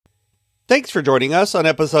Thanks for joining us on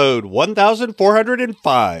episode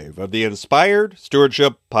 1405 of the Inspired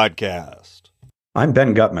Stewardship Podcast. I'm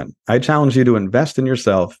Ben Guttmann. I challenge you to invest in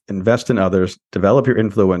yourself, invest in others, develop your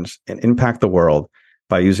influence, and impact the world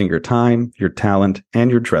by using your time, your talent, and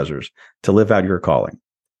your treasures to live out your calling.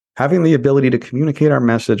 Having the ability to communicate our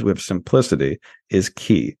message with simplicity is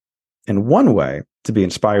key. And one way to be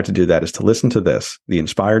inspired to do that is to listen to this, the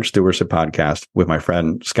Inspired Stewardship Podcast with my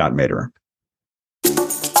friend Scott Maderer.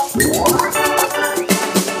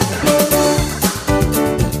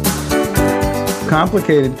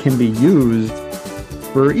 Complicated can be used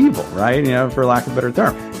for evil, right? For lack of a better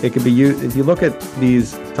term. It can be used, if you look at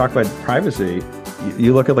these, talk about privacy,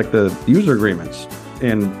 you look at like the user agreements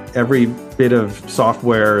in every bit of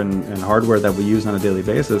software and hardware that we use on a daily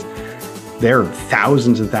basis. They're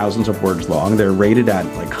thousands and thousands of words long. They're rated at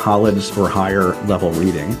like college or higher level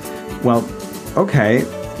reading. Well, okay,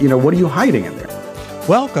 what are you hiding in there?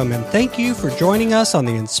 Welcome and thank you for joining us on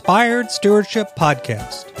the Inspired Stewardship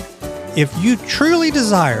Podcast. If you truly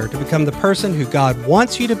desire to become the person who God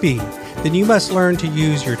wants you to be, then you must learn to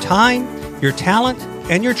use your time, your talent,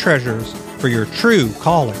 and your treasures for your true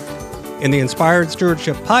calling. In the Inspired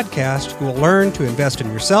Stewardship Podcast, you will learn to invest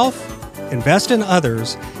in yourself, invest in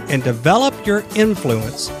others, and develop your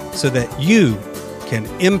influence so that you can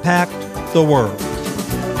impact the world.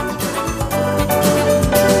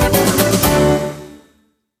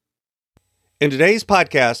 In today's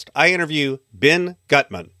podcast, I interview Ben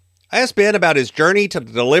Guttmann. I asked Ben about his journey to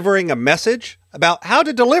delivering a message, about how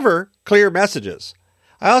to deliver clear messages.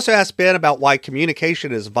 I also asked Ben about why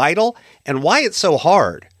communication is vital and why it's so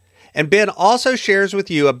hard. And Ben also shares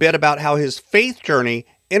with you a bit about how his faith journey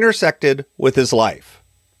intersected with his life.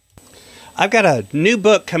 I've got a new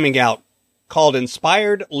book coming out called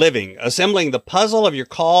Inspired Living, Assembling the Puzzle of Your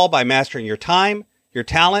Call by Mastering Your Time, Your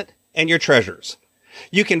Talent, and Your Treasures.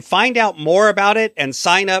 You can find out more about it and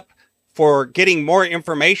sign up for getting more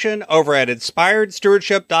information over at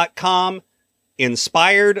inspiredstewardship.com,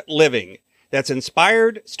 Inspired Living. That's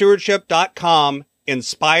inspiredstewardship.com,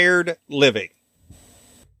 Inspired Living.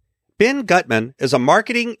 Ben Guttmann is a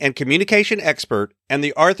marketing and communication expert and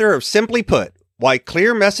the author of Simply Put, Why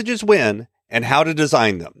Clear Messages Win and How to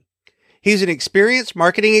Design Them. He's an experienced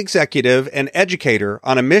marketing executive and educator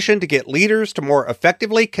on a mission to get leaders to more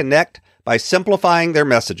effectively connect by simplifying their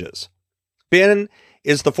messages. Ben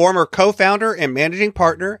is the former co-founder and managing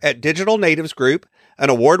partner at Digital Natives Group,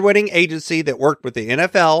 an award-winning agency that worked with the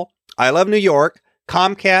NFL, I Love New York,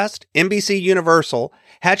 Comcast, NBC Universal,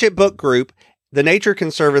 Hachette Book Group, the Nature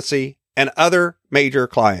Conservancy, and other major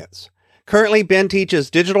clients. Currently, Ben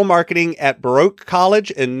teaches digital marketing at Baruch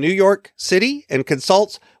College in New York City and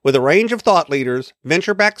consults with a range of thought leaders,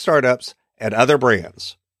 venture-backed startups, and other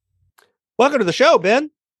brands. Welcome to the show,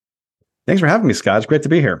 Ben. Thanks for having me, Scott. It's great to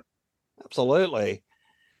be here. Absolutely.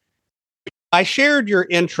 I shared your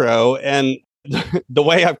intro, and the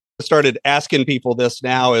way I've started asking people this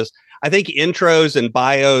now is I think intros and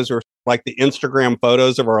bios are like the Instagram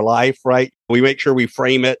photos of our life, right? We make sure we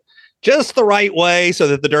frame it just the right way so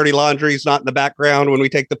that the dirty laundry is not in the background when we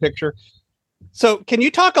take the picture. So can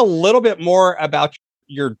you talk a little bit more about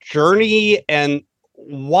your journey and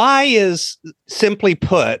why is, simply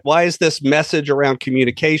put, why is this message around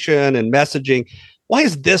communication and messaging, why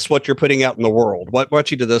is this what you're putting out in the world? What brought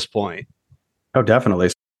you to this point? Oh, definitely.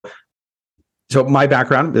 So my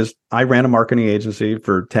background is I ran a marketing agency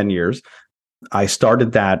for 10 years. I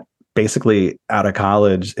started that basically out of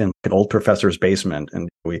college in an old professor's basement. And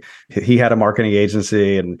he had a marketing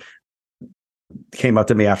agency and came up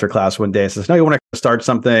to me after class one day and says, "No, you want to start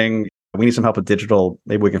something? We need some help with digital.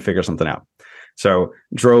 Maybe we can figure something out." So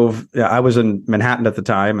I was in Manhattan at the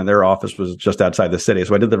time and their office was just outside the city.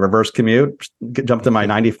 So I did the reverse commute, jumped in my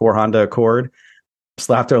 94 Honda Accord,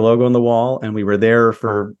 slapped our logo on the wall, and we were there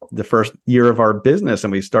for the first year of our business.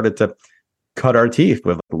 And we started to cut our teeth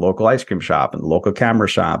with the local ice cream shop and the local camera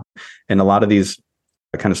shop and a lot of these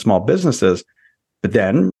kind of small businesses. But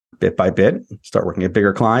then bit by bit, start working at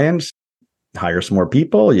bigger clients, hire some more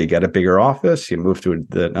people, you get a bigger office, you move to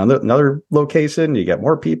another location, you get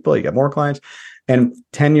more people, you get more clients. And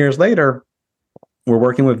 10 years later, we're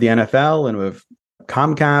working with the NFL and with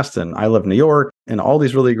Comcast and I Love New York and all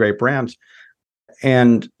these really great brands.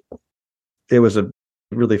 And it was a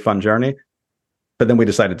really fun journey. But then we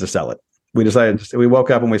decided to sell it. We woke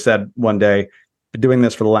up and we said one day, been doing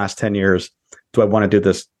this for the last 10 years. Do I want to do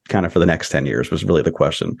this kind of for the next 10 years was really the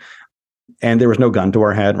question. And there was no gun to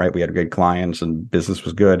our head, right? We had good clients and business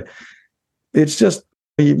was good. It's just,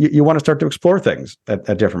 you want to start to explore things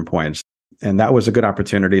at different points. And that was a good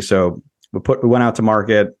opportunity. So we went out to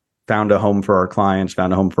market, found a home for our clients,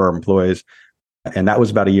 found a home for our employees, And that was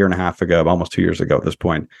about a year and a half ago, almost 2 years ago at this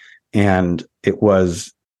point. And it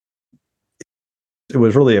was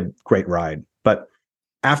really a great ride. But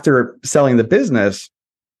after selling the business,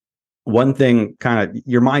 one thing kind of,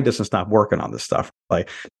 your mind doesn't stop working on this stuff. Like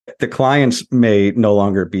the clients may no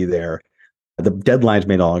longer be there, the deadlines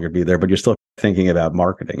may no longer be there, but you're still thinking about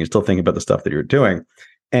marketing. You're still thinking about the stuff that you're doing.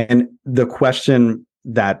 And the question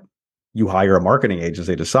that you hire a marketing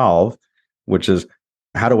agency to solve, which is,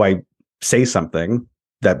 how do I say something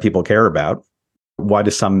that people care about? Why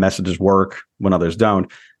do some messages work when others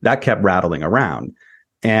don't? That kept rattling around.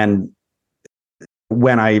 And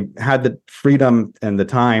when I had the freedom and the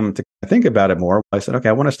time to think about it more, I said, okay,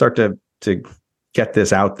 I want to start to get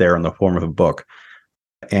this out there in the form of a book.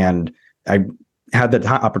 And I had the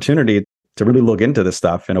opportunity to really look into this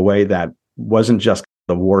stuff in a way that wasn't just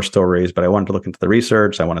the war stories, but I wanted to look into the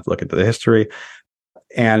research. I wanted to look into the history.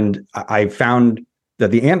 And I found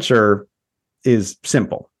that the answer is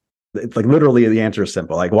simple. It's like literally the answer is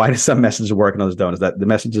simple. Like, why do some messages work and others don't? Is that the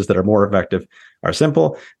messages that are more effective are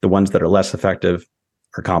simple. The ones that are less effective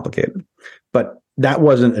are complicated. But that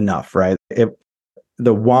wasn't enough, right?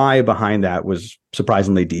 The why behind that was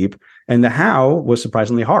surprisingly deep, and the how was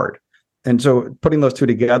surprisingly hard. And so putting those two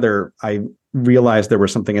together, I realized there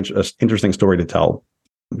was something interesting story to tell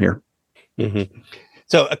here. Mm-hmm.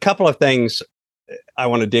 So a couple of things I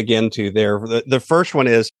want to dig into there. The first one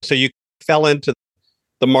is, so you fell into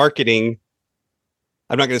the marketing,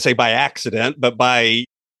 I'm not going to say by accident, but by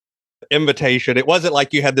invitation. It wasn't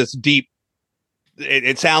like you had this deep,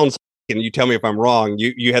 it sounds, and you tell me if I'm wrong,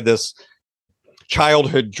 you had this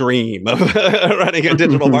childhood dream of running a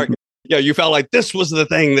digital market. Yeah, you felt like this was the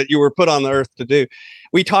thing that you were put on the earth to do.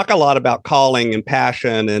 We talk a lot about calling and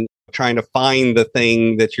passion and trying to find the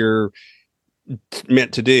thing that you're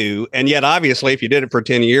meant to do. And yet, obviously, if you did it for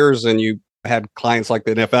 10 years and you had clients like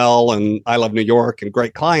the NFL and I Love New York and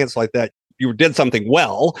great clients like that, you did something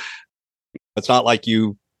well. It's not like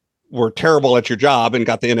you were terrible at your job and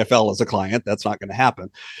got the NFL as a client. That's not going to happen.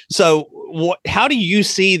 So how do you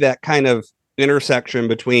see that kind of intersection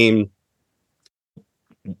between,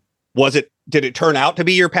 did it turn out to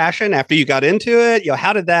be your passion after you got into it?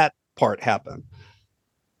 How did that part happen?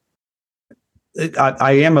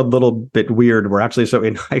 I am a little bit weird. So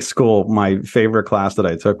in high school, my favorite class that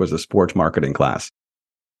I took was a sports marketing class.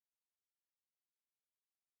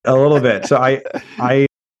 A little bit. So I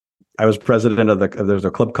was president of there's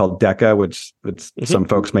a club called DECA, which some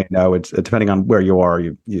folks may know. It's depending on where you are,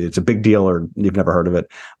 it's a big deal or you've never heard of it.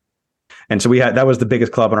 And so that was the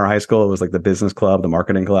biggest club in our high school. It was like the business club, the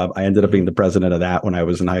marketing club. I ended up being the president of that when I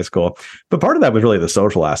was in high school. But part of that was really the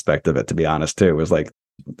social aspect of it, to be honest, too. It was like,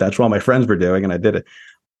 that's what all my friends were doing, and I did it.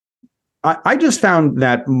 I just found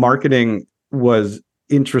that marketing was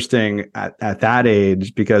interesting at that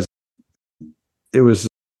age because it was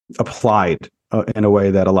applied in a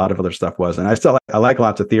way that a lot of other stuff was. And I like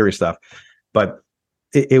lots of theory stuff, but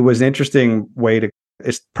it was an interesting way to.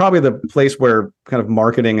 It's probably the place where kind of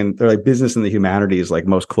marketing and like business and the humanities like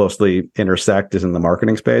most closely intersect is in the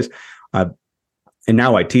marketing space. And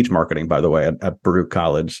now I teach marketing, by the way, at Baruch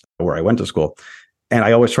College, where I went to school. And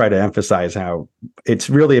I always try to emphasize how it's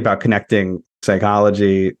really about connecting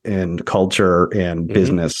psychology and culture and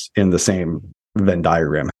business in the same Venn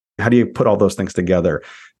diagram. How do you put all those things together?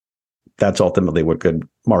 That's ultimately what good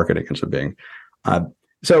marketing ends up being.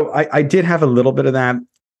 So I did have a little bit of that,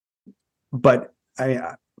 but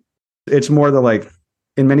it's more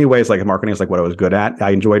in many ways, like marketing is like what I was good at.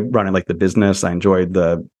 I enjoyed running like the business. I enjoyed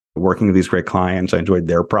working with these great clients. I enjoyed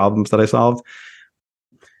their problems that I solved.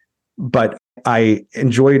 But through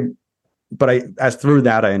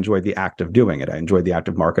that, I enjoyed the act of doing it. I enjoyed the act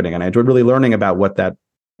of marketing, and I enjoyed really learning about what that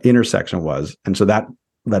intersection was. And so that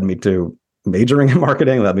led me to majoring in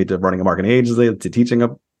marketing, led me to running a marketing agency, to teaching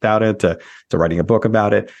about it, to writing a book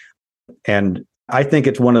about it. And I think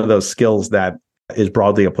it's one of those skills that is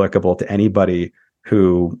broadly applicable to anybody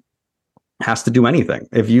who has to do anything.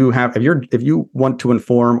 If you want to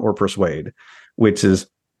inform or persuade, which is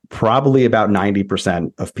probably about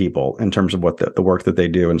 90% of people in terms of what the work that they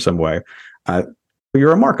do in some way,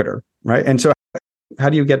 you're a marketer, right? And so how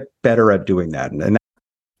do you get better at doing that? And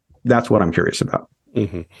that's what I'm curious about.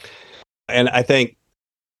 Mm-hmm. And I think,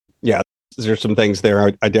 there's some things there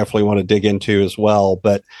I definitely want to dig into as well.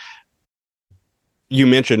 But you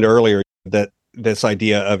mentioned earlier that this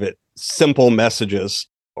idea of simple messages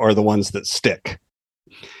are the ones that stick.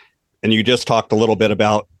 And you just talked a little bit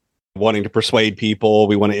about wanting to persuade people.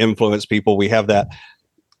 We want to influence people. We have that.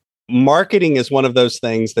 Marketing is one of those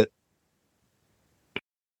things that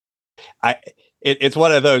it's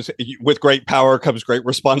one of those, with great power comes great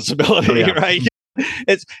responsibility, right?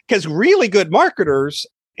 It's because really good marketers,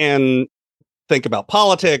 and think about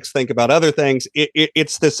politics, think about other things.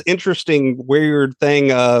 It's this interesting, weird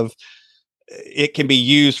thing of it can be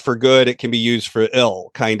used for good, it can be used for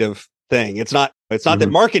ill kind of thing. It's not that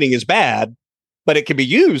marketing is bad, but it can be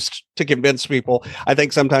used to convince people. I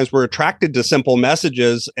think sometimes we're attracted to simple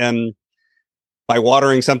messages, and by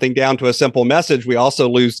watering something down to a simple message, we also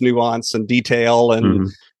lose nuance and detail and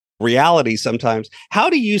reality sometimes. How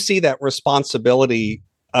do you see that responsibility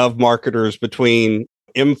of marketers between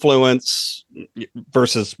influence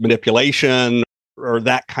versus manipulation, or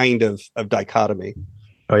that kind of dichotomy?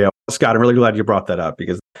 Oh, yeah. Scott, I'm really glad you brought that up,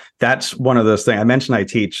 because that's one of those things. I mentioned I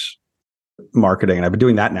teach marketing, and I've been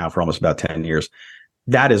doing that now for almost about 10 years.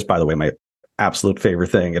 That is, by the way, my absolute favorite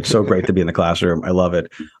thing. It's so great to be in the classroom. I love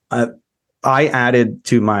it. I added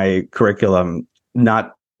to my curriculum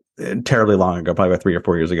not terribly long ago, probably about 3 or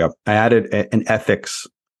 4 years ago. I added an ethics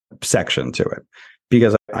section to it,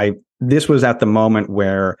 because this was at the moment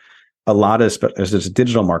where a lot of, as a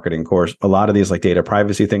digital marketing course, a lot of these like data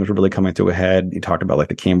privacy things were really coming to a head. You talked about like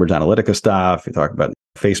the Cambridge Analytica stuff. You talked about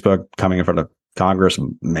Facebook coming in front of Congress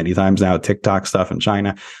many times now, TikTok stuff in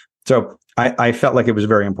China. So I felt like it was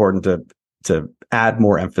very important to add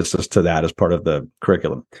more emphasis to that as part of the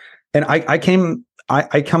curriculum. And I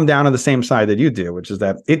come down on the same side that you do, which is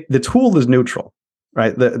that the tool is neutral,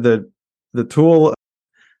 right? The tool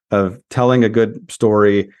of telling a good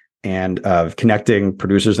story and of connecting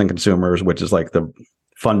producers and consumers, which is like the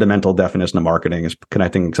fundamental definition of marketing, is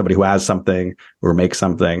connecting somebody who has something or makes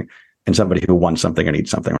something and somebody who wants something or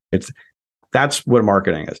needs something. That's what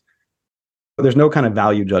marketing is. There's no kind of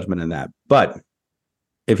value judgment in that. But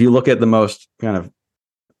if you look at the most kind of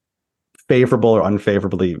favorable or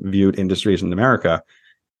unfavorably viewed industries in America,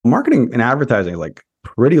 marketing and advertising is like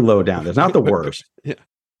pretty low down. It's not the worst. Yeah.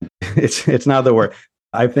 It's not the worst.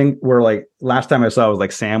 I think we're like, last time I saw it was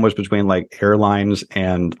like sandwiched between like airlines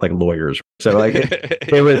and like lawyers. So like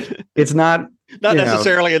it's not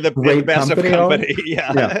necessarily in the best of company.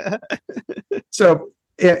 Yeah. So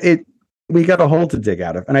we got a hole to dig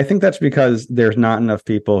out of. And I think that's because there's not enough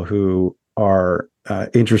people who are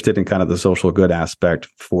interested in kind of the social good aspect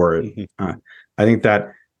for it. I think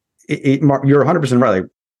that you're 100% right.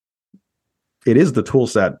 Like, it is the tool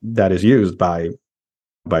set that is used by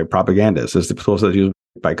propagandists. It's the tool set used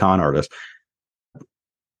by con artists.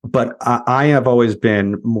 But I have always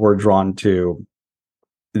been more drawn to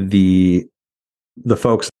the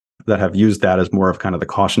folks that have used that as more of kind of the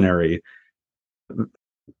cautionary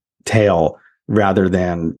tale rather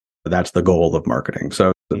than that's the goal of marketing.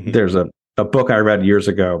 So there's a book I read years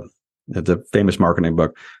ago. It's a famous marketing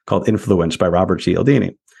book called Influence by Robert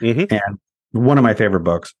Cialdini. And one of my favorite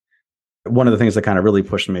books. One of the things that kind of really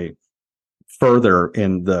pushed me further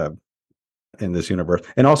in this universe,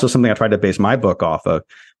 and also something I tried to base my book off of,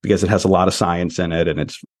 because it has a lot of science in it, and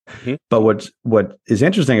it's. But what is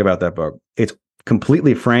interesting about that book, it's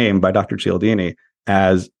completely framed by Dr. Cialdini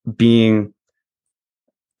as being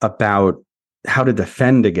about how to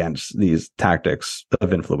defend against these tactics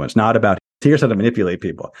of influence, not about here's how to manipulate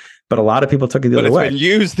people. But a lot of people took it the other way. But it's been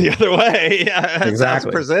used the other way.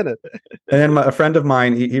 Exactly. Presented. And then a friend of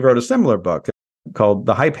mine, he wrote a similar book called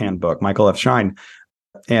The Hype Handbook, Michael F. Shine.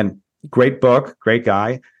 And great book, great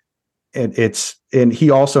guy. And he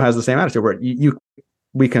also has the same attitude where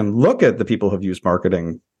we can look at the people who've used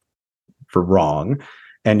marketing for wrong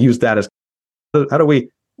and use that as, how do we,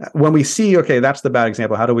 when we see, okay, that's the bad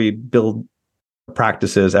example, how do we build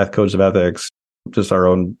practices, codes of ethics, just our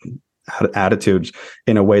own attitudes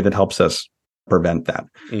in a way that helps us prevent that.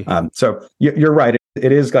 So you're right.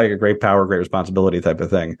 It is like a great power, great responsibility type of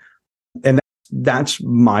thing. And that's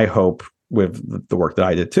my hope with the work that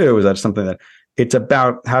I did too, is that's something that it's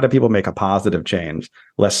about how do people make a positive change,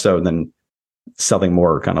 less so than selling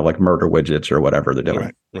more kind of like murder widgets or whatever they're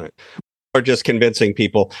doing. Right. Or just convincing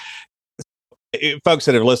people. Folks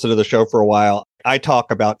that have listened to the show for a while, I talk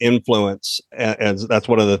about influence, and that's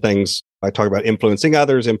one of the things I talk about: influencing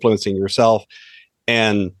others, influencing yourself,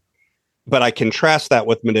 but I contrast that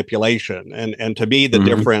with manipulation. And to me, the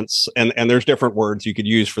difference, and there's different words you could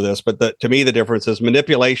use for this, but to me, the difference is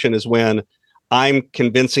manipulation is when I'm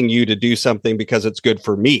convincing you to do something because it's good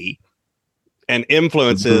for me. And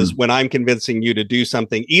influence is when I'm convincing you to do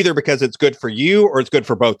something either because it's good for you or it's good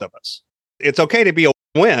for both of us. It's okay to be a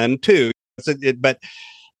win too.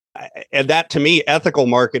 And that, to me, ethical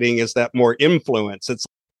marketing is that more influence. It's,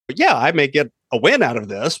 yeah, I may get a win out of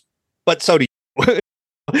this, but so do you.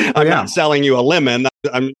 I'm not selling you a lemon.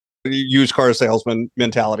 I'm used car salesman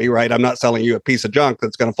mentality, right? I'm not selling you a piece of junk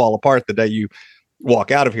that's going to fall apart the day you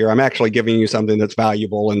walk out of here. I'm actually giving you something that's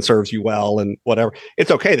valuable and serves you well and whatever.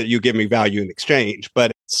 It's okay that you give me value in exchange,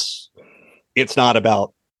 but it's not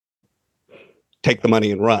about take the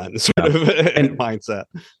money and run sort of mindset.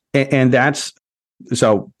 And that's,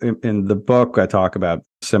 so in the book, I talk about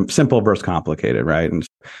simple versus complicated, right? And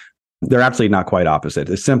they're absolutely not quite opposite.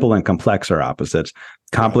 It's simple and complex are opposites.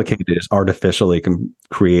 Complicated is artificially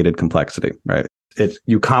created complexity, right?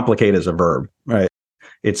 You complicate as a verb, right?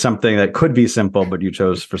 It's something that could be simple, but you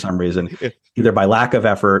chose for some reason, either by lack of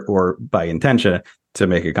effort or by intention, to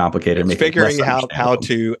make it complicated. It's figuring out how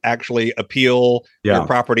to actually appeal your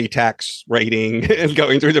property tax rating and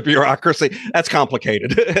going through the bureaucracy. That's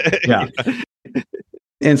complicated. Yeah.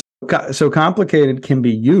 And so complicated can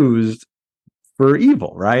be used for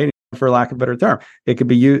evil, right? For lack of a better term. It could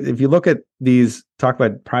be used, if you look at these, talk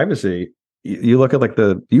about privacy, you look at like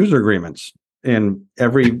the user agreements in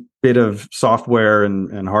every bit of software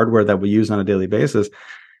and hardware that we use on a daily basis.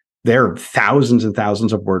 They're thousands and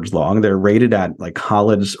thousands of words long. They're rated at like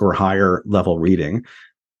college or higher level reading.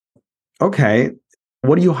 Okay,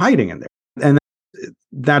 what are you hiding in there? And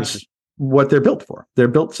that's what they're built for. They're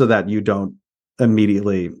built so that you don't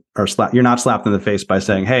immediately you're not slapped in the face by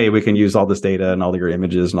saying, hey, we can use all this data and all your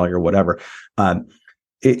images and all your whatever.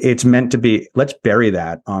 It's meant to be, let's bury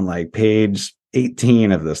that on like page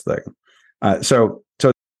 18 of this thing. So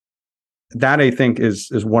that I think is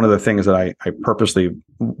one of the things that I purposely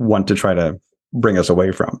want to try to bring us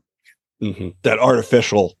away from. Mm-hmm. That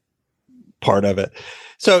artificial part of it.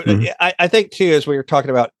 So I think too, as we were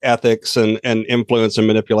talking about ethics and influence and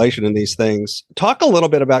manipulation in these things, talk a little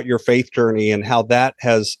bit about your faith journey and how that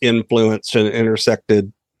has influenced and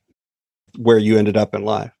intersected where you ended up in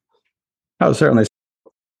life. Oh, certainly.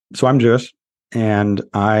 So I'm Jewish, and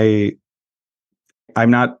I'm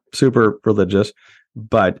not super religious,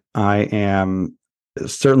 but I am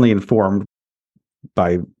certainly informed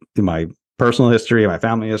by my personal history, my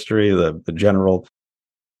family history, the general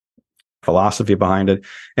philosophy behind it.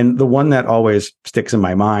 And the one that always sticks in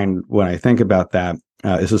my mind when I think about that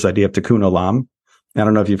is this idea of tikkun olam. I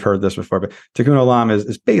don't know if you've heard this before, but tikkun olam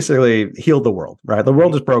is basically heal the world, right? The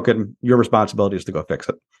world is broken. Your responsibility is to go fix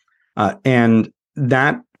it. And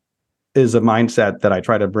that is a mindset that I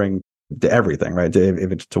try to bring to everything, right?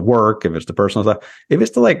 If it's to work, if it's to personal stuff, if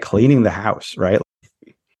it's to like cleaning the house, right?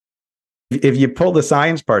 If you pull the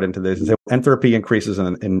science part into this, entropy increases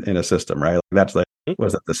in a system, right? That's like,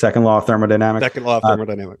 was it the second law of thermodynamics? Second law of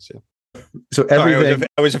thermodynamics, yeah. So everything. Sorry,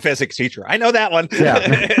 I was a physics teacher. I know that one.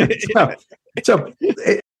 Yeah. so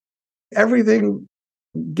everything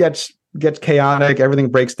gets chaotic. Everything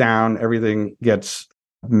breaks down. Everything gets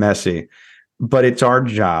messy. But it's our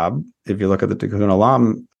job, if you look at the Tikkun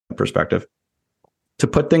Olam perspective, to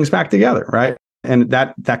put things back together, right? And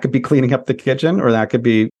that could be cleaning up the kitchen, or that could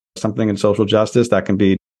be something in social justice. That can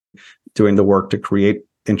be doing the work to create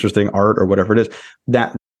interesting art or whatever it is.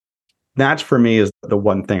 That's for me is the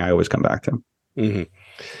one thing I always come back to. Mm-hmm.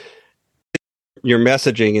 Your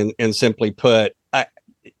messaging, and simply put,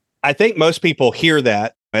 I think most people hear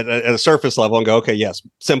that at a surface level and go, okay, yes,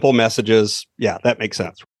 simple messages. Yeah, that makes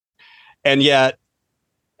sense. And yet,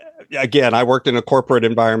 again, I worked in a corporate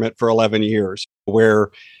environment for 11 years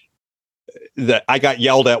where I got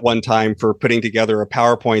yelled at one time for putting together a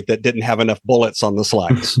PowerPoint that didn't have enough bullets on the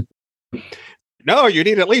slides. No, you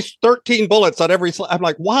need at least 13 bullets on every slide. I'm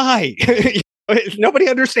like, why? Nobody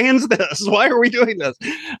understands this. Why are we doing this?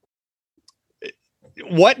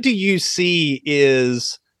 What do you see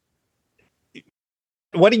is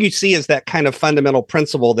that kind of fundamental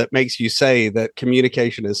principle that makes you say that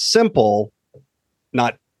communication is simple,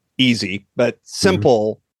 not easy, but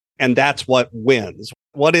simple, and that's what wins?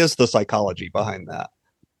 What is the psychology behind that?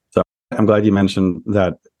 So I'm glad you mentioned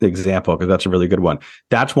that example, because that's a really good one.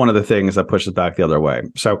 That's one of the things that pushes back the other way.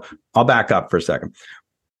 So I'll back up for a second.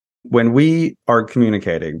 When we are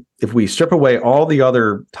communicating, if we strip away all the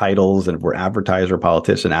other titles, and we're advertiser,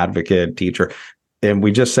 politician, advocate, teacher, and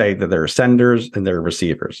we just say that there are senders and there are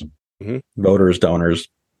receivers, voters, donors,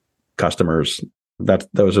 customers,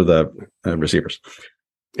 those are the receivers.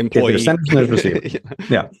 Employees. Senders and there's receivers.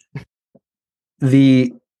 Yeah.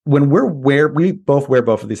 When we both wear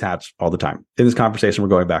both of these hats all the time. In this conversation, we're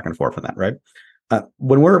going back and forth on that, right?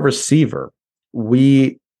 When we're a receiver,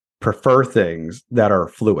 we prefer things that are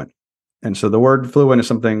fluent. And so the word fluent is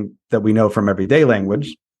something that we know from everyday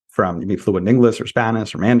language, from you be fluent in English or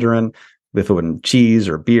Spanish or Mandarin, be fluent in cheese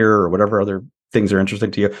or beer or whatever other things are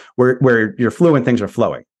interesting to you. Where you're fluent, things are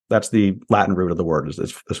flowing. That's the Latin root of the word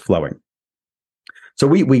is flowing. So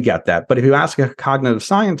we get that. But if you ask a cognitive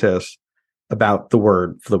scientist about the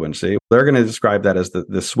word fluency, they're going to describe that as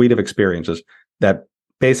the suite of experiences that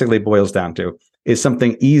basically boils down to is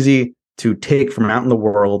something easy to take from out in the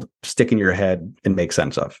world, stick in your head, and make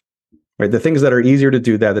sense of. Right? The things that are easier to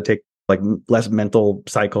do that take like less mental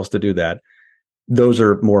cycles to do that, those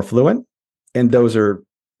are more fluent, and those are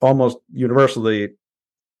almost universally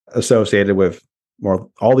associated with more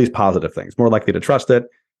all these positive things, more likely to trust it,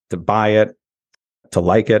 to buy it, to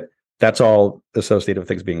like it. That's all associated with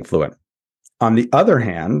things being fluent. On the other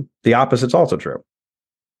hand, the opposite's also true.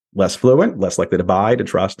 Less fluent, less likely to buy, to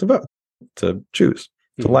trust, to vote, to choose,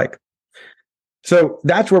 to like. So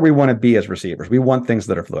that's where we want to be as receivers. We want things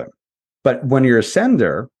that are fluent. But when you're a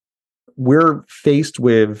sender, we're faced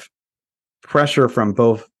with pressure from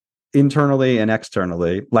both internally and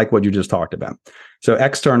externally, like what you just talked about. So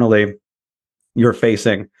externally, you're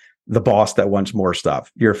facing the boss that wants more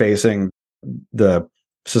stuff. You're facing the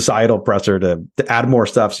societal pressure to add more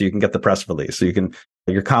stuff so you can get the press release. So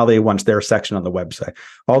your colleague wants their section on the website,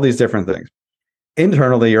 all these different things.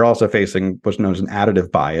 Internally, you're also facing what's known as an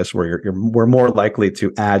additive bias, where we're more likely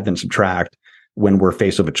to add than subtract when we're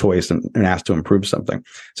faced with a choice and asked to improve something.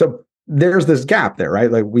 So there's this gap there,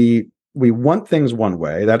 right? Like we want things one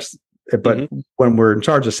way. But when we're in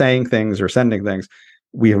charge of saying things or sending things,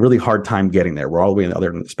 we have a really hard time getting there. We're all the way on the other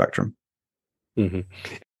end of the spectrum. And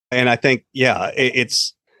I think, and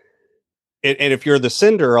if you're the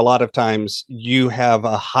sender, a lot of times you have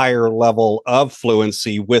a higher level of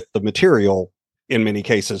fluency with the material in many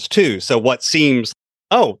cases too. So what seems,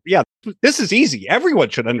 this is easy, everyone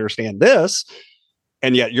should understand this,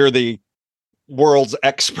 and yet you're the world's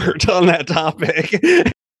expert on that topic.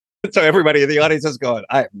 So everybody in the audience is going,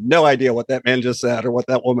 I have no idea what that man just said or what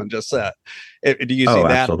that woman just said. Do you see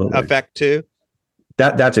that effect too?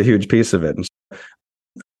 That's a huge piece of it.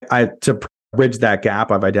 And to bridge that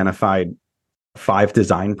gap, I've identified 5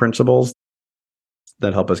 design principles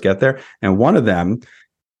that help us get there. And one of them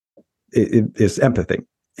is empathy.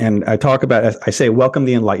 And I talk about, I say, welcome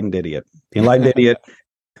the enlightened idiot. The enlightened idiot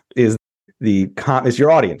is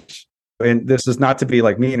your audience. And this is not to be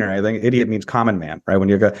like mean or anything. Idiot means common man,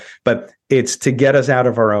 right? But it's to get us out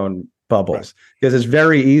of our own bubbles. Right. Because it's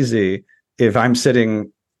very easy if I'm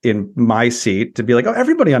sitting in my seat to be like, oh,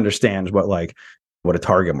 everybody understands what a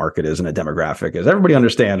target market is and a demographic is. Everybody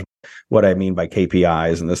understands what I mean by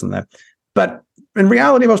KPIs and this and that. But in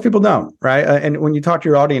reality, most people don't, right? And when you talk to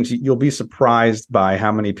your audience, you'll be surprised by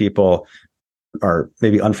how many people are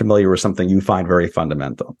maybe unfamiliar with something you find very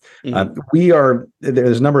fundamental.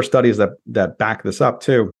 There's a number of studies that back this up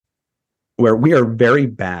too, where we are very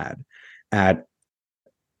bad at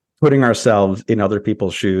putting ourselves in other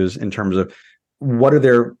people's shoes in terms of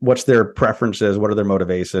what's their preferences, what are their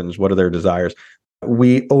motivations, what are their desires.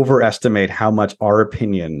 We overestimate how much our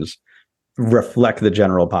opinions reflect the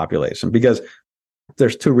general population, because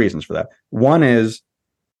there's 2 reasons for that. One is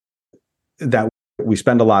that we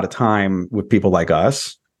spend a lot of time with people like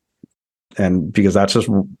us, and because that's just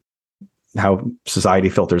how society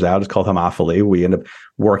filters out. It's called homophily. We end up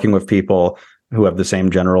working with people who have the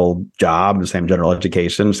same general job, the same general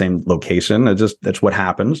education, same location. That's what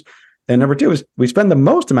happens. And number 2 is we spend the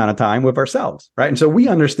most amount of time with ourselves, right? And so we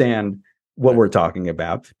understand what we're talking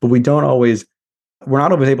about, but we're not always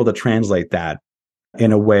able to translate that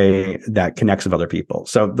in a way that connects with other people.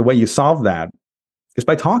 So the way you solve that is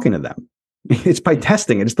by talking to them. It's by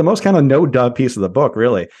testing it. It's the most kind of no-duh piece of the book,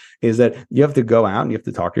 really, is that you have to go out and you have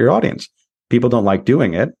to talk to your audience. People don't like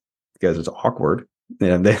doing it because it's awkward,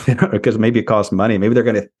 because maybe it costs money. Maybe they're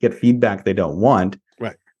going to get feedback they don't want.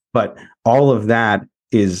 Right. But all of that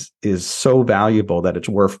is so valuable that it's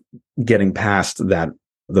worth getting past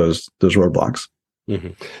those roadblocks.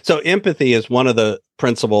 So empathy is one of the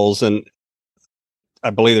principles, and I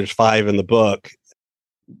believe there's 5 in the book.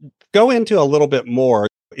 Go into a little bit more.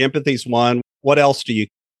 Empathy's one. What else do you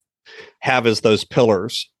have as those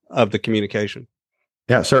pillars of the communication?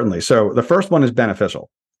 Yeah, certainly. So the first one is beneficial.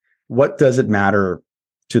 What does it matter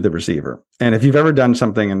to the receiver? And if you've ever done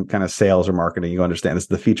something in kind of sales or marketing, you understand this is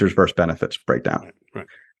the features versus benefits breakdown. Right.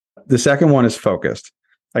 The second one is focused.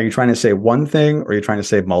 Are you trying to say one thing, or are you trying to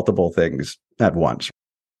say multiple things at once?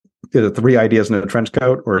 Is it 3 ideas in a trench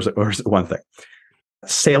coat, or is it one thing?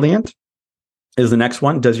 Salient is the next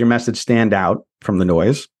one. Does your message stand out from the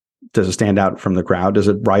noise? Does it stand out from the crowd? Does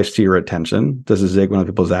it rise to your attention? Does it zig when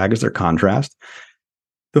people zag? Is there contrast?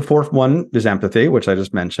 The 4th one is empathy, which I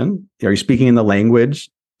just mentioned. Are you speaking in the language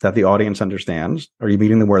that the audience understands? Are you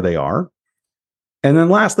meeting them where they are? And then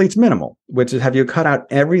lastly, it's minimal, which is, have you cut out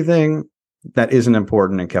everything that isn't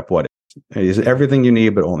important and kept what is? Is it everything you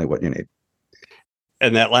need, but only what you need?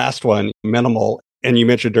 And that last one, minimal. And you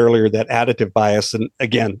mentioned earlier that additive bias. And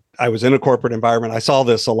again, I was in a corporate environment. I saw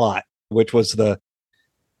this a lot, which was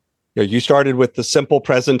you started with the simple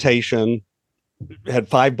presentation, had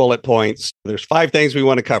 5 bullet points. There's 5 things we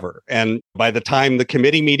want to cover. And by the time the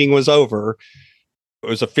committee meeting was over, it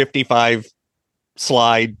was a 55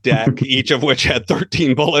 slide deck, each of which had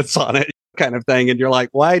 13 bullets on it, kind of thing. And you're like,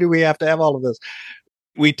 why do we have to have all of this?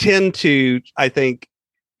 We tend to, I think,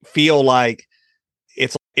 feel like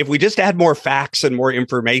it's if we just add more facts and more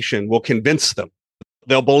information, we'll convince them.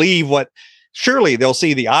 They'll believe surely they'll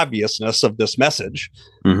see the obviousness of this message.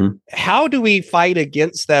 Mm-hmm. How do we fight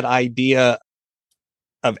against that idea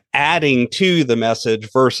of adding to the message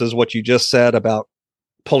versus what you just said about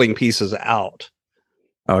pulling pieces out?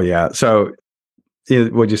 Oh, yeah. So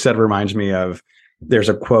what you said reminds me of, there's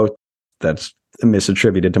a quote that's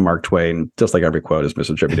misattributed to Mark Twain, just like every quote is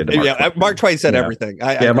misattributed to Mark Twain. Mark Twain said everything.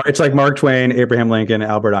 It's like Mark Twain, Abraham Lincoln,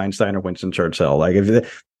 Albert Einstein, or Winston Churchill. Like,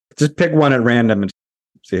 just pick one at random and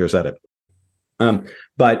see who said it.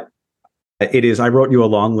 But it is, I wrote you a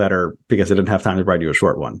long letter because I didn't have time to write you a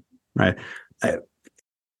short one, right?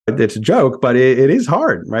 It's a joke, but it is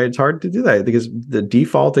hard, right? It's hard to do that because the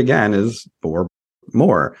default, again, is for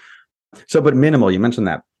more. So, but minimal, you mentioned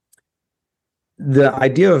that. The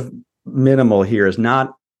idea of minimal here is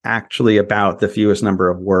not actually about the fewest number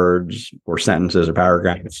of words or sentences or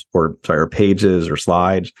paragraphs or pages or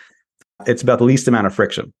slides. It's about the least amount of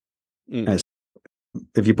friction. As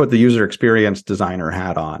if you put the user experience designer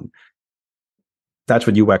hat on, that's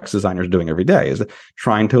what UX designers are doing every day, is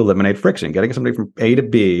trying to eliminate friction, getting somebody from A to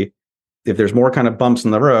B. If there's more kind of bumps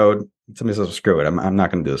in the road, somebody says, screw it, I'm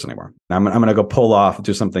not going to do this anymore. I'm going to go pull off,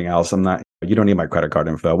 do something else. You don't need my credit card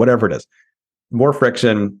info, whatever it is. More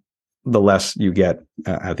friction, the less you get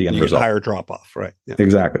at the end result. Higher drop off, right? Yeah.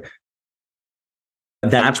 Exactly.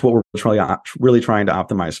 That's what we're really trying to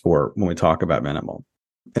optimize for when we talk about minimal.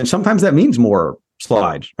 And sometimes that means more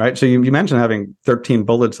slides, right? So you mentioned having 13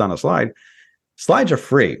 bullets on a slide. Slides are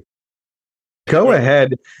free. Go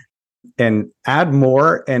ahead and add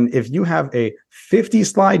more. And if you have a 50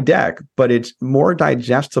 slide deck, but it's more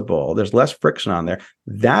digestible, there's less friction on there,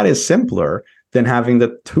 that is simpler than having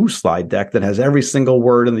the 2 slide deck that has every single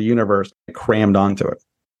word in the universe crammed onto it.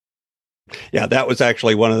 Yeah, that was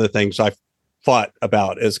actually one of the things I fought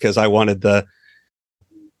about, is because I wanted the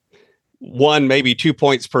 1, maybe 2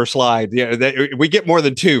 points per slide. We get more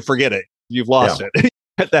than 2, forget it. You've lost it.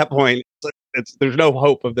 At that point, there's no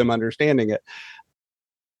hope of them understanding it.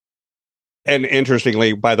 And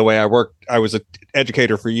interestingly, by the way, I was an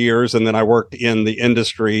educator for years, and then I worked in the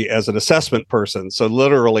industry as an assessment person. So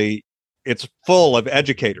literally, it's full of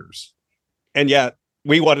educators, and yet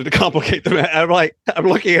we wanted to complicate them. I'm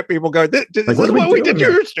looking at people going, "This is what we did to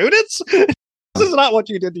your students. This is not what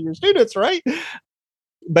you did to your students, right?"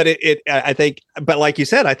 But I think, but like you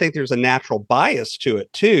said, I think there's a natural bias to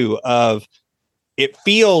it too. Of it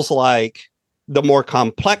feels like the more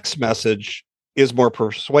complex message is more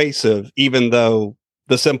persuasive, even though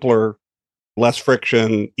the simpler, less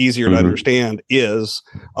friction, easier to understand is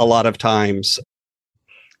a lot of times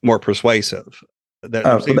more persuasive.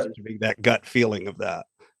 There seems to be that gut feeling of that.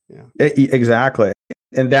 Yeah, exactly.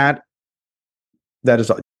 And that is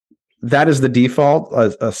the default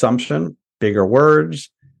assumption. Bigger words.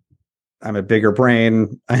 I'm a bigger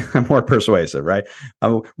brain. I'm more persuasive, right?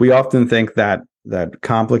 We often think that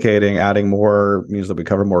complicating, adding more means that we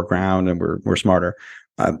cover more ground and we're smarter.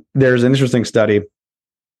 There's an interesting study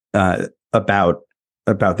about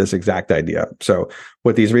this exact idea. So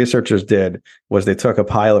what these researchers did was they took a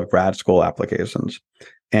pile of grad school applications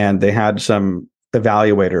and they had some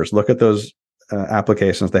evaluators look at those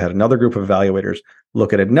applications. They had another group of evaluators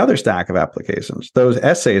look at another stack of applications. Those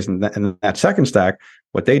essays in that second stack,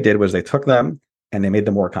 what they did was they took them and they made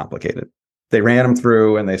them more complicated. They ran them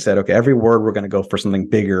through and they said, okay, every word we're going to go for something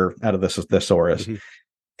bigger out of this thesaurus. Mm-hmm.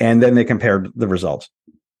 And then they compared the results.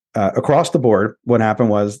 Across the board, what happened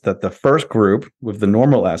was that the first group with the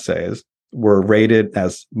normal essays were rated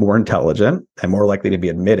as more intelligent and more likely to be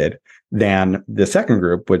admitted than the second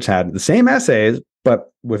group, which had the same essays,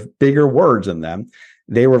 but with bigger words in them.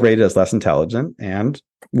 They were rated as less intelligent and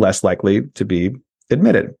less likely to be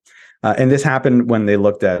admitted. And this happened when they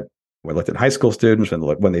looked at high school students,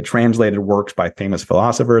 when they translated works by famous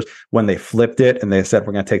philosophers, when they flipped it and they said,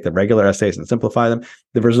 we're going to take the regular essays and simplify them.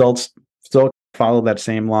 The results still follow that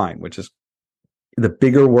same line, which is the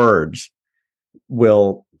bigger words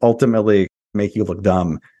will ultimately make you look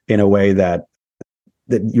dumb in a way that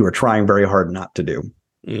you are trying very hard not to do.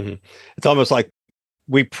 Mm-hmm. It's almost like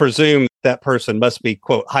we presume that person must be,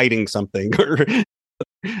 quote, hiding something, or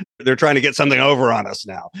they're trying to get something over on us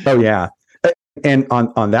now. Oh, yeah. And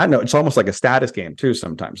on that note, it's almost like a status game too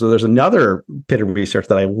sometimes. So there's another bit of research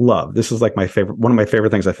that I love. This is like one of my favorite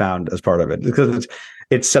things I found as part of it, because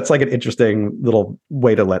it sets like an interesting little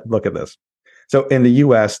way to look at this. So in the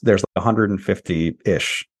US, there's like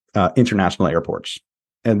 150-ish international airports.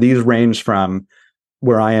 And these range from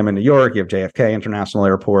where I am in New York, you have JFK International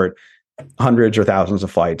Airport, hundreds or thousands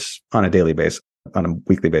of flights on a daily basis, on a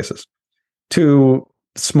weekly basis, to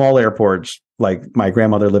small airports. Like my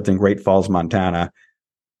grandmother lived in Great Falls, Montana.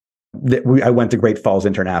 I went to Great Falls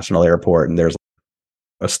International Airport, and there's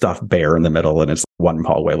a stuffed bear in the middle, and it's one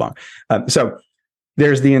hallway long. So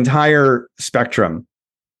there's the entire spectrum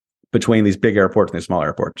between these big airports and these small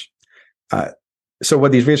airports. So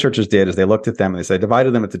what these researchers did is they looked at them and they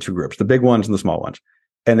divided them into two groups, the big ones and the small ones.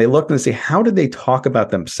 And they looked and see, how did they talk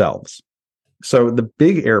about themselves? So the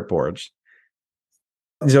big airports,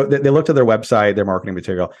 so they looked at their website, their marketing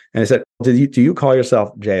material, and they said, do you call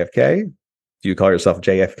yourself JFK? Do you call yourself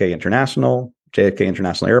JFK International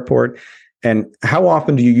Airport? And how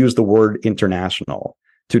often do you use the word international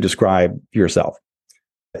to describe yourself?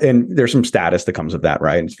 And there's some status that comes with that,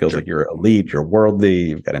 right? It feels like you're elite, you're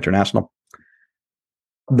worldly, you've got international.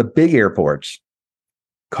 The big airports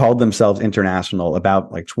called themselves international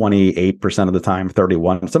about like 28% of the time,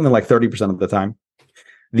 31, something like 30% of the time.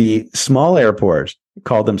 The small airports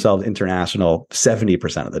called themselves international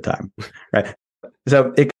 70% of the time, right?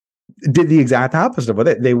 So it did the exact opposite of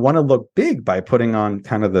it. They want to look big by putting on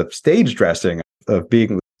kind of the stage dressing of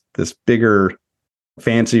being this bigger,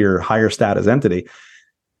 fancier, higher status entity.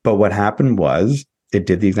 But what happened was it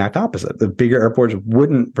did the exact opposite. The bigger airports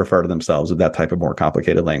wouldn't refer to themselves with that type of more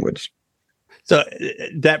complicated language. So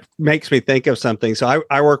that makes me think of something. So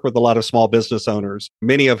I work with a lot of small business owners,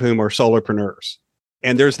 many of whom are solopreneurs.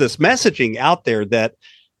 And there's this messaging out there that,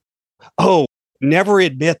 never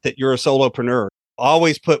admit that you're a solopreneur.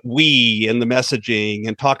 Always put we in the messaging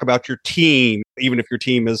and talk about your team, even if your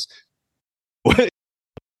team is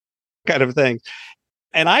kind of thing.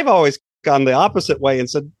 And I've always gone the opposite way and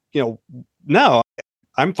said, no,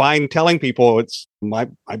 I'm fine telling people it's my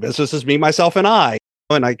business is me, myself, and I.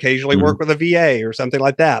 And I occasionally work with a VA or something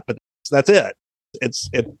like that, but that's it.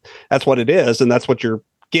 That's what it is. And that's what you're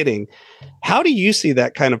getting. How do you see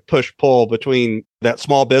that kind of push-pull between that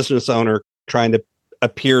small business owner trying to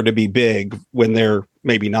appear to be big when they're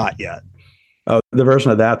maybe not yet? Oh, the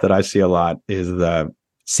version of that I see a lot is the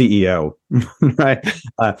CEO, right?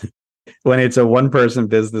 When it's a one-person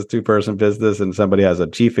business, two-person business, and somebody has a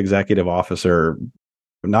chief executive officer,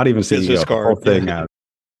 not even CEO, business card, the whole thing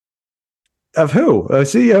of who? A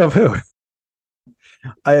CEO of who?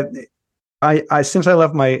 I since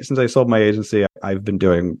I sold my agency, I've been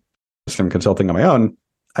doing some consulting on my own.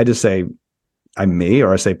 I just say I'm me,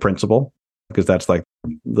 or I say principal, because that's like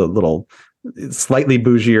the little slightly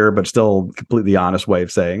bougier but still completely honest way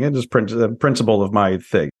of saying it. Just principal of my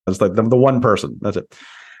thing. It's like the one person. That's it.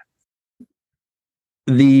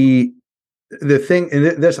 The thing,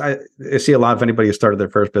 and this I see a lot of anybody who started their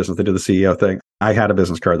first business, they do the CEO thing. I had a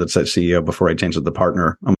business card that said CEO before I changed it to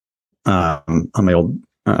partner on my old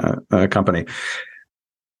company.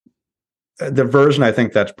 The version I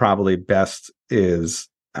think that's probably best is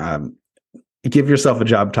give yourself a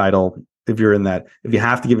job title. If you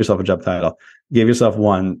have to give yourself a job title, give yourself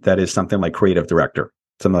one that is something like creative director,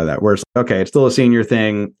 something like that, where it's okay, it's still a senior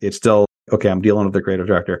thing. It's still okay, I'm dealing with the creative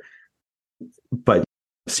director, but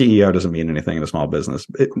CEO doesn't mean anything in a small business.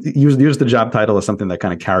 Use the job title as something that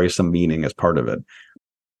kind of carries some meaning as part of it,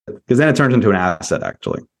 because then it turns into an asset,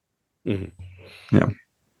 actually. Mm-hmm. Yeah.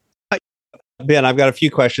 Ben, I've got a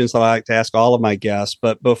few questions that I like to ask all of my guests,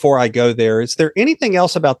 but before I go there, is there anything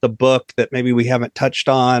else about the book that maybe we haven't touched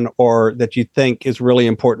on, or that you think is really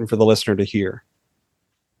important for the listener to hear?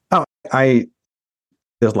 Oh,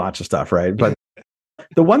 there's lots of stuff, right? But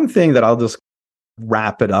the one thing that I'll just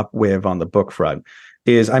wrap it up with on the book front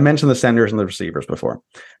is I mentioned the senders and the receivers before.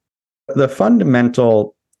 The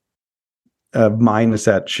fundamental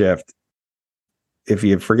mindset shift, if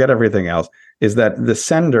you forget everything else, is that the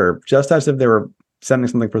sender, just as if they were sending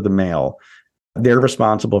something for the mail, they're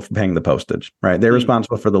responsible for paying the postage, right? They're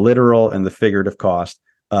responsible for the literal and the figurative cost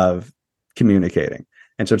of communicating.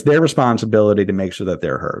 And so it's their responsibility to make sure that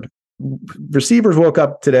they're heard. Receivers woke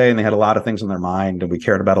up today and they had a lot of things on their mind, and we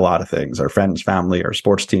cared about a lot of things, our friends, family, our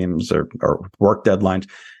sports teams, or work deadlines.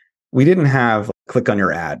 We didn't have click on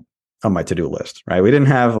your ad on my to-do list, right? We didn't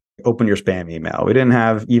have open your spam email. We didn't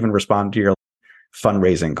have even respond to your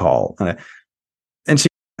fundraising call. And so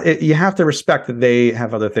you have to respect that they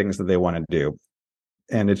have other things that they want to do.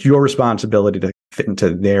 And it's your responsibility to fit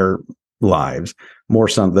into their lives more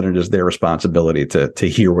so than it is their responsibility to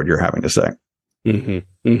hear what you're having to say.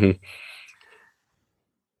 Mm-hmm. Mm-hmm.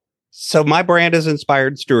 So my brand is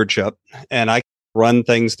Inspired Stewardship, and I run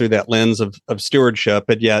things through that lens of stewardship,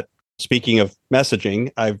 and yet Speaking of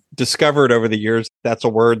messaging, I've discovered over the years that's a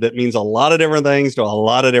word that means a lot of different things to a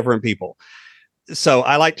lot of different people. So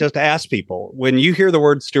I like just to ask people, when you hear the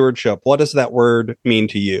word stewardship, what does that word mean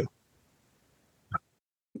to you?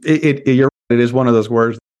 It is one of those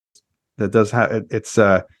words that does have, it's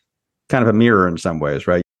kind of a mirror in some ways,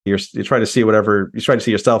 right? You try to see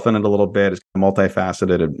yourself in it a little bit. It's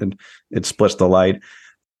multifaceted and it splits the light.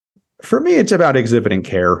 For me, it's about exhibiting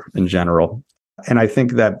care in general. And I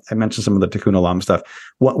think that I mentioned some of the Tikkun Olam stuff.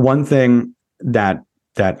 One thing that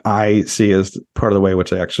I see as part of the way in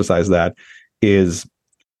which I exercise that is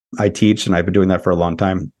I teach, and I've been doing that for a long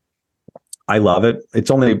time. I love it. It's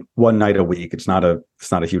only one night a week. It's not a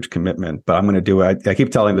huge commitment, but I'm going to do it. I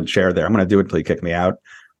keep telling the chair there, I'm going to do it until you kick me out,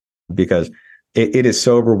 because it is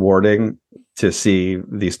so rewarding to see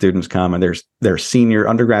these students come, and they're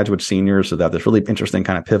undergraduate seniors, so that this really interesting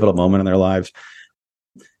kind of pivotal moment in their lives,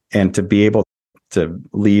 and to be able to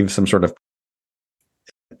leave some sort of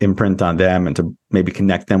imprint on them and to maybe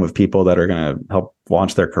connect them with people that are going to help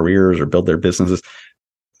launch their careers or build their businesses.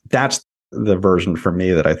 That's the version for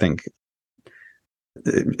me that I think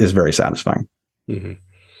is very satisfying. Mm-hmm.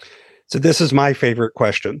 So this is my favorite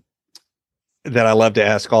question that I love to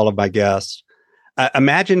ask all of my guests.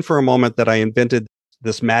 Imagine for a moment that I invented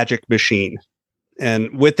this magic machine.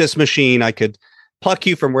 And with this machine, I could pluck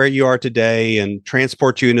you from where you are today and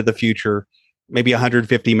transport you into the future, maybe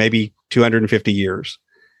 150, maybe 250 years.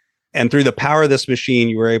 And through the power of this machine,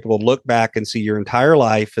 you were able to look back and see your entire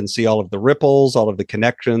life and see all of the ripples, all of the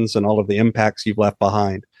connections, and all of the impacts you've left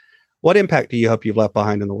behind. What impact do you hope you've left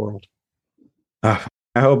behind in the world? I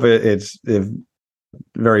hope it's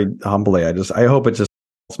very humbly. I hope it's just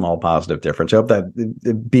a small positive difference. I hope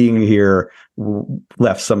that being here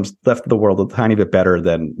left the world a tiny bit better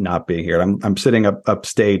than not being here. I'm sitting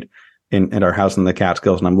upstate in our house in the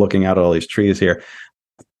Catskills, and I'm looking out at all these trees here.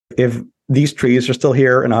 If these trees are still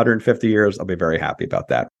here in 150 years, I'll be very happy about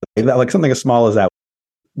that. Like something as small as that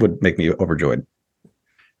would make me overjoyed.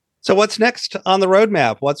 So what's next on the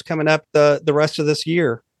roadmap? What's coming up the rest of this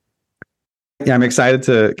year? Yeah, I'm excited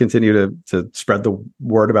to continue to spread the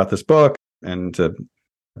word about this book and to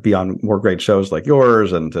be on more great shows like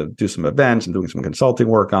yours and to do some events and doing some consulting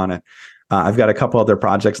work on it. I've got a couple other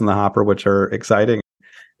projects in the hopper, which are exciting.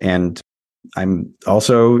 And I'm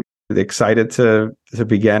also excited to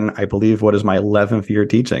begin, I believe, what is my 11th year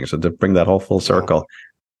teaching. So to bring that whole full circle.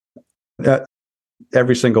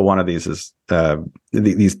 Every single one of these is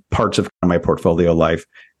these parts of my portfolio life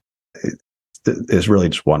is really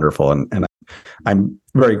just wonderful. And I'm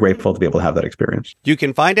very grateful to be able to have that experience. You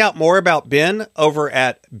can find out more about Ben over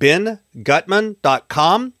at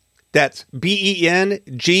benguttmann.com. That's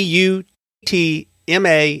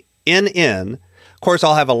BenGuttmann. Of course,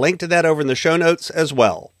 I'll have a link to that over in the show notes as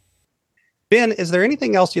well. Ben, is there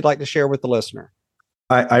anything else you'd like to share with the listener?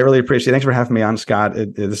 I really appreciate it. Thanks for having me on, Scott.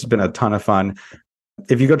 This has been a ton of fun.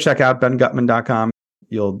 If you go check out benguttmann.com,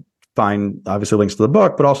 you'll find obviously links to the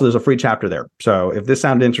book, but also there's a free chapter there. So if this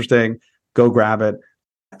sounded interesting, go grab it.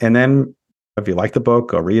 And then if you like the book,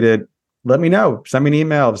 go read it. Let me know. Send me an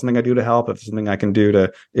email if there's something I do to help, if there's something I can do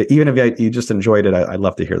to, even if you just enjoyed it, I'd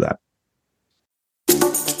love to hear that.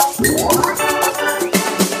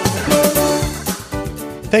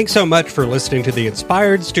 Thanks so much for listening to the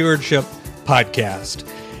Inspired Stewardship Podcast.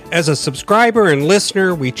 As a subscriber and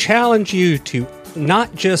listener, we challenge you to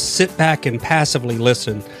not just sit back and passively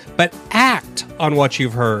listen, but act on what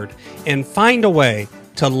you've heard and find a way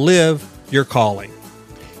to live your calling.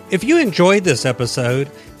 If you enjoyed this episode,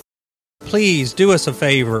 please do us a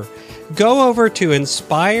favor. Go over to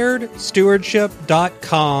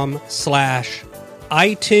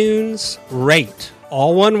inspiredstewardship.com/iTunes rate,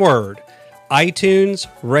 all one word, iTunes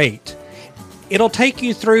rate. It'll take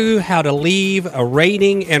you through how to leave a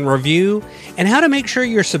rating and review and how to make sure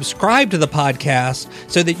you're subscribed to the podcast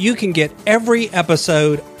so that you can get every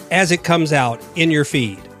episode as it comes out in your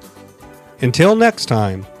feed. Until next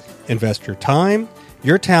time, invest your time,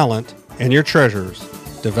 your talent, and your treasures.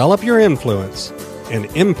 Develop your influence and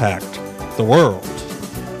impact the world.